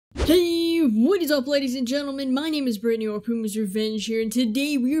Hey, what is up, ladies and gentlemen? My name is Brittany, or PumasRevenge here, and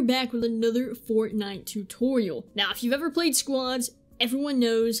today we are back with another Fortnite tutorial. Now, if you've ever played squads, everyone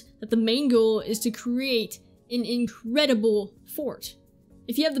knows that the main goal is to create an incredible fort.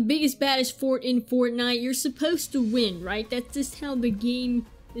 If you have the biggest, baddest fort in Fortnite, you're supposed to win, right? That's just how the game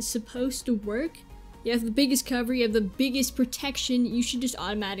is supposed to work. You have the biggest cover, you have the biggest protection, you should just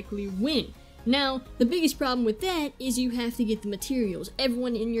automatically win. Now, the biggest problem with that is you have to get the materials.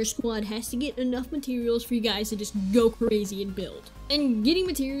 Everyone in your squad has to get enough materials for you guys to just go crazy and build. And getting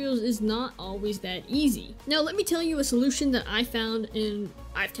materials is not always that easy. Now, let me tell you a solution that I found and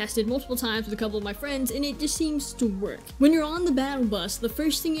I've tested multiple times with a couple of my friends, and it just seems to work. When you're on the battle bus, the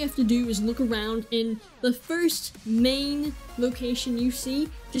first thing you have to do is look around, and the first main location you see,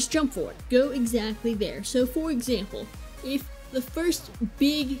 just jump for it. Go exactly there. So, for example, if the first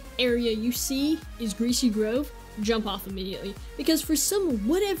big area you see is Greasy Grove, jump off immediately. Because for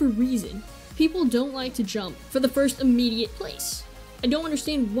whatever reason, people don't like to jump for the first immediate place. I don't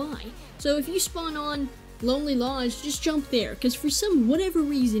understand why. So if you spawn on Lonely Lodge, just jump there. Because for whatever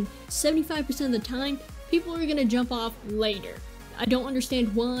reason, 75% of the time, people are gonna jump off later. I don't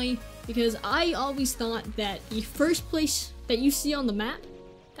understand why, because I always thought that the first place that you see on the map,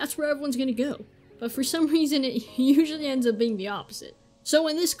 that's where everyone's gonna go. But for some reason, it usually ends up being the opposite. So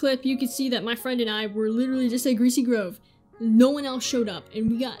in this clip, you can see that my friend and I were literally just at Greasy Grove. No one else showed up,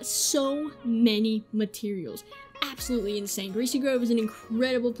 and we got so many materials. Absolutely insane. Greasy Grove is an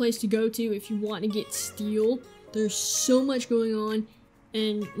incredible place to go to if you want to get steel. There's so much going on.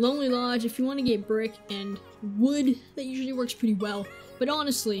 And Lonely Lodge, if you want to get brick and wood, that usually works pretty well. But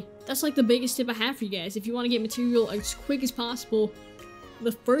honestly, that's like the biggest tip I have for you guys. If you want to get material as quick as possible,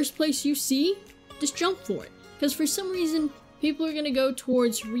 the first place you see, just jump for it. Because for some reason, people are going to go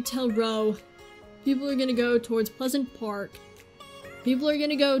towards Retail Row, people are going to go towards Pleasant Park, people are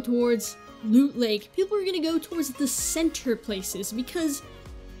going to go towards Loot Lake, people are going to go towards the center places because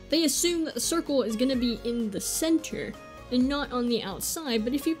they assume that the circle is going to be in the center and not on the outside.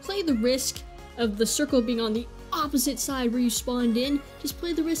 But if you play the risk of the circle being on the opposite side where you spawned in, just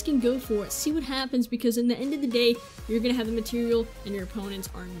play the risk and go for it. See what happens, because in the end of the day, you're going to have the material and your opponents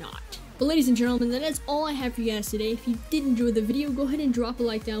are not. But ladies and gentlemen, that is all I have for you guys today. If you did enjoy the video, go ahead and drop a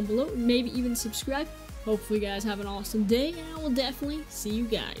like down below, and maybe even subscribe. Hopefully you guys have an awesome day, and I will definitely see you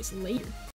guys later.